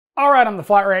All right, I'm the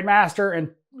Flat Rate Master,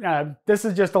 and this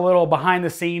is just a little behind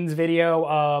the scenes video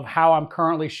of how I'm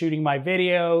currently shooting my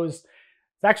videos.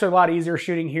 It's actually a lot easier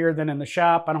shooting here than in the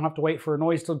shop. I don't have to wait for a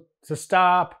noise to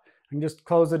stop. I can just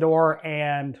close the door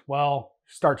and, well,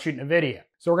 start shooting a video.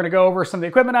 So we're gonna go over some of the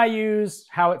equipment I use,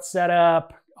 how it's set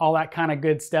up, all that kind of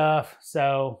good stuff.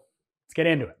 So let's get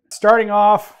into it. Starting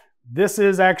off, this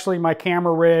is actually my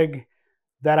camera rig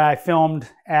that I filmed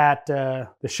at the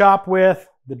shop with.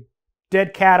 The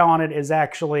dead cat on it is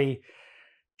actually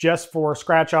just for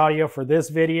scratch audio for this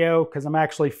video, because I'm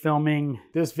actually filming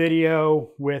this video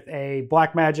with a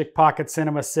Blackmagic Pocket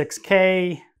Cinema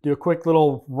 6K. Do a quick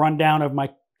little rundown of my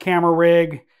camera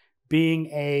rig. Being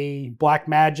a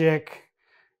Blackmagic,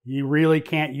 you really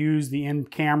can't use the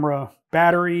in-camera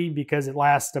battery because it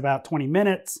lasts about 20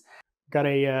 minutes. Got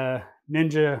a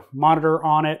Ninja monitor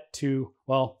on it to,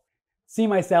 well, see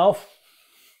myself.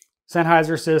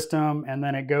 Sennheiser system, and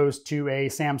then it goes to a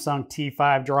Samsung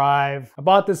T5 drive. I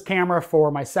bought this camera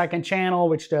for my second channel,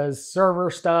 which does server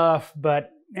stuff,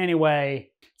 but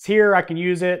anyway, it's here, I can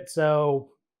use it,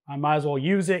 so I might as well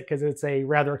use it because it's a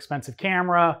rather expensive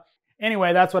camera.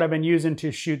 Anyway, that's what I've been using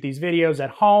to shoot these videos at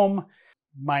home.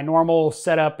 My normal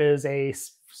setup is a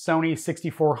Sony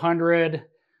 6400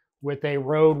 with a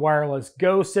Rode Wireless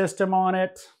Go system on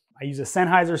it. I use a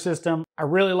Sennheiser system. I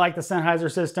really like the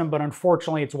Sennheiser system, but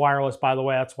unfortunately it's wireless, by the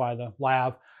way, that's why the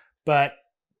lav, but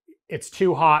it's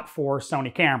too hot for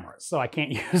Sony cameras, so I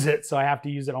can't use it, so I have to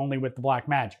use it only with the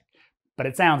Blackmagic, but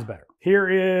it sounds better. Here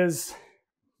is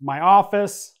my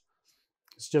office.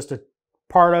 It's just a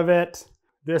part of it.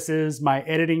 This is my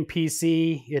editing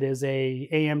PC. It is a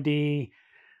AMD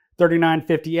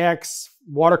 3950X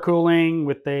water cooling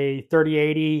with a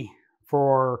 3080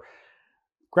 for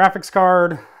graphics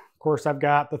card. Of course, I've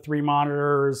got the 3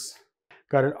 monitors,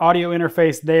 got an audio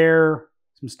interface there,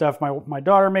 some stuff my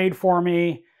daughter made for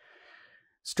me,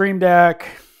 Stream Deck.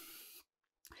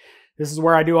 This is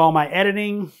where I do all my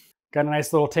editing. Got a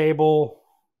nice little table,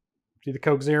 do the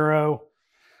Coke Zero,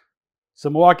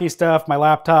 some Milwaukee stuff, my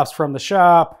laptops from the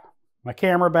shop, my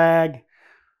camera bag.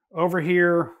 Over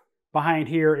here, behind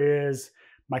here is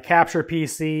my capture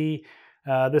PC.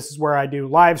 This is where I do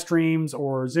live streams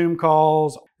or Zoom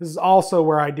calls. This is also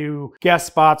where I do guest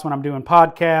spots when I'm doing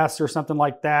podcasts or something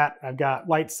like that. I've got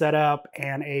lights set up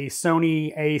and a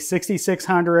Sony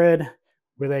a6600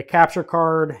 with a capture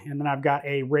card. And then I've got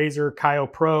a Razer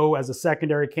Kaio Pro as a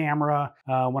secondary camera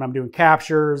when I'm doing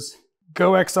captures.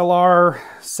 Go XLR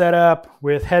setup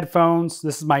with headphones.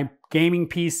 This is my gaming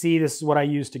PC. This is what I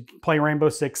use to play Rainbow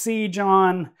Six Siege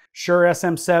on. Shure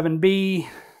SM7B.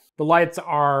 The lights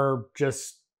are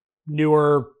just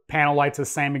newer panel lights, the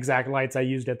same exact lights I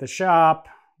used at the shop.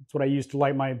 That's what I used to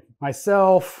light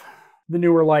myself. The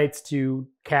newer lights to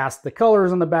cast the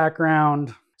colors in the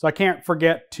background. So I can't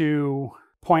forget to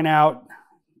point out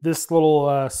this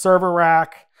little server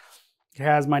rack. It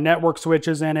has my network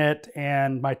switches in it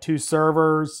and my 2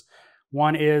 servers.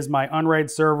 One is my Unraid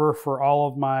server for all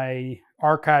of my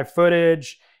archive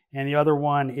footage, and the other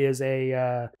one is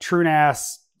a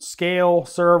TrueNAS scale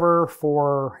server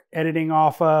for editing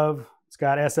off of. It's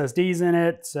got SSDs in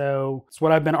it, so it's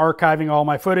what I've been archiving all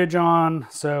my footage on,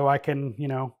 so I can, you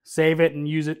know, save it and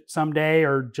use it someday,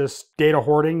 or just data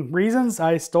hoarding reasons,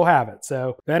 I still have it.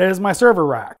 So that is my server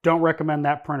rack. Don't recommend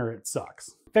that printer, it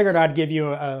sucks. Figured I'd give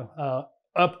you a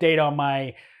update on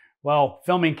my, well,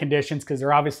 filming conditions, because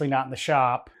they're obviously not in the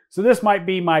shop. So this might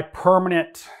be my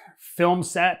permanent film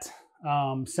set,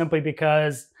 simply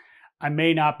because I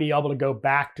may not be able to go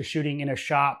back to shooting in a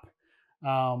shop.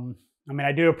 I mean,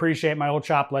 I do appreciate my old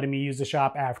shop letting me use the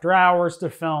shop after hours to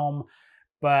film,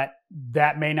 but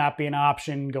that may not be an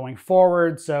option going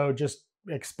forward. So just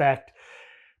expect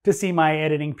to see my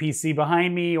editing PC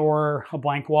behind me or a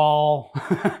blank wall,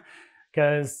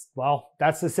 because, well,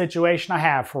 that's the situation I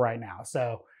have for right now.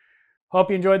 So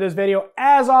hope you enjoyed this video.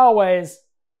 As always,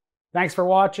 thanks for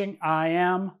watching. I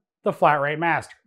am the Flat Rate Master.